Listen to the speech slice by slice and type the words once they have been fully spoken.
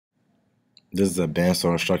This is a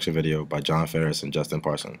Bandsaw instruction video by John Ferris and Justin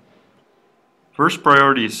Parson. First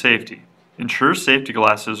priority is safety. Ensure safety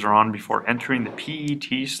glasses are on before entering the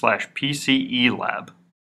PET/PCE lab.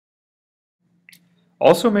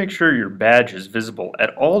 Also make sure your badge is visible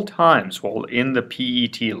at all times while in the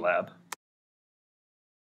PET lab.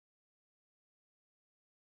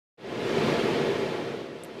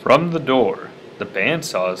 From the door, the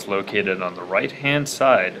bandsaw is located on the right-hand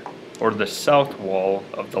side or the south wall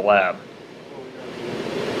of the lab.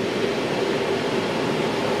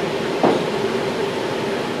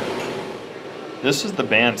 This is the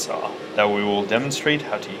bandsaw that we will demonstrate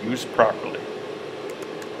how to use properly.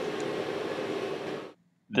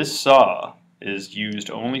 This saw is used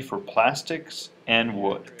only for plastics and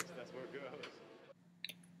wood.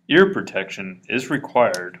 Ear protection is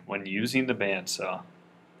required when using the bandsaw.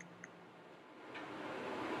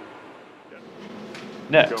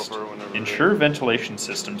 Next, ensure ventilation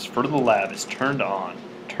systems for the lab is turned on.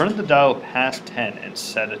 Turn the dial past 10 and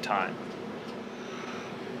set a time.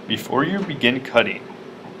 Before you begin cutting,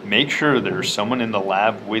 make sure there is someone in the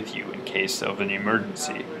lab with you in case of an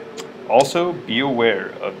emergency. Also, be aware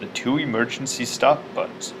of the two emergency stop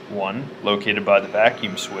buttons, one located by the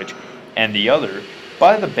vacuum switch and the other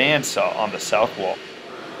by the bandsaw on the south wall.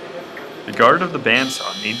 The guard of the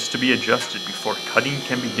bandsaw needs to be adjusted before cutting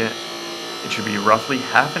can begin. It should be roughly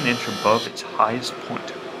 ½ an inch above its highest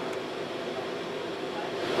point.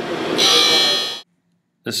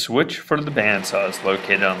 The switch for the bandsaw is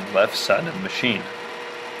located on the left side of the machine.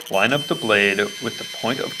 Line up the blade with the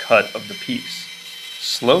point of cut of the piece.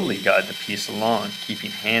 Slowly guide the piece along,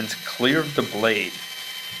 keeping hands clear of the blade.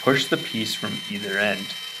 Push the piece from either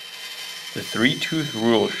end. The 3-tooth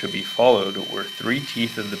rule should be followed, where 3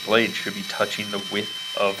 teeth of the blade should be touching the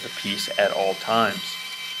width of the piece at all times.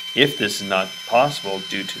 If this is not possible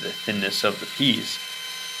due to the thinness of the piece,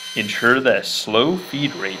 ensure that a slow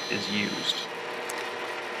feed rate is used.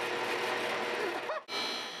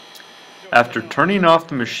 After turning off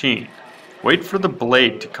the machine, wait for the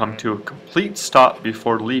blade to come to a complete stop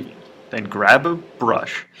before leaving. Then grab a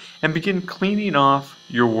brush and begin cleaning off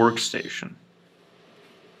your workstation.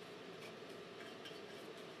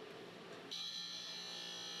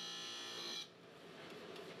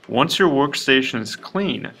 Once your workstation is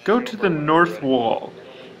clean, go to the north wall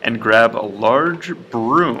and grab a large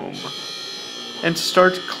broom and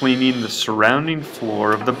start cleaning the surrounding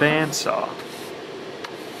floor of the bandsaw.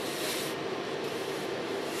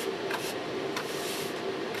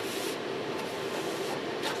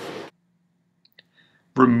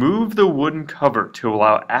 Remove the wooden cover to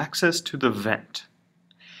allow access to the vent,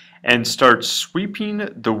 and start sweeping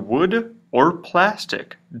the wood or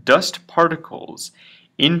plastic dust particles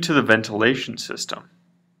into the ventilation system.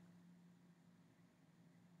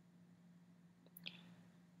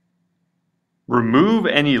 Remove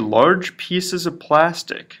any large pieces of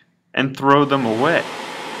plastic and throw them away.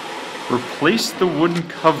 Replace the wooden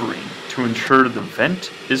covering to ensure the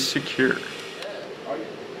vent is secure.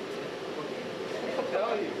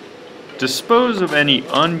 Dispose of any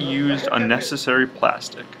unused, unnecessary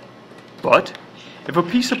plastic. But if a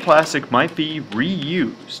piece of plastic might be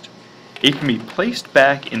reused, it can be placed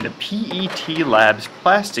back in the PET lab's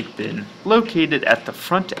plastic bin located at the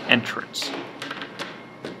front entrance.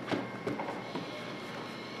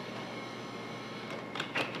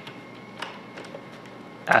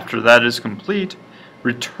 After that is complete,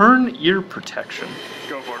 return ear protection,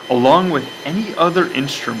 along with any other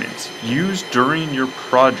instruments used during your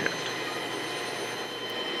project.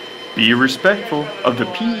 Be respectful of the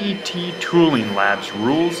PET tooling lab's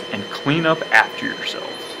rules and clean up after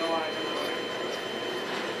yourself.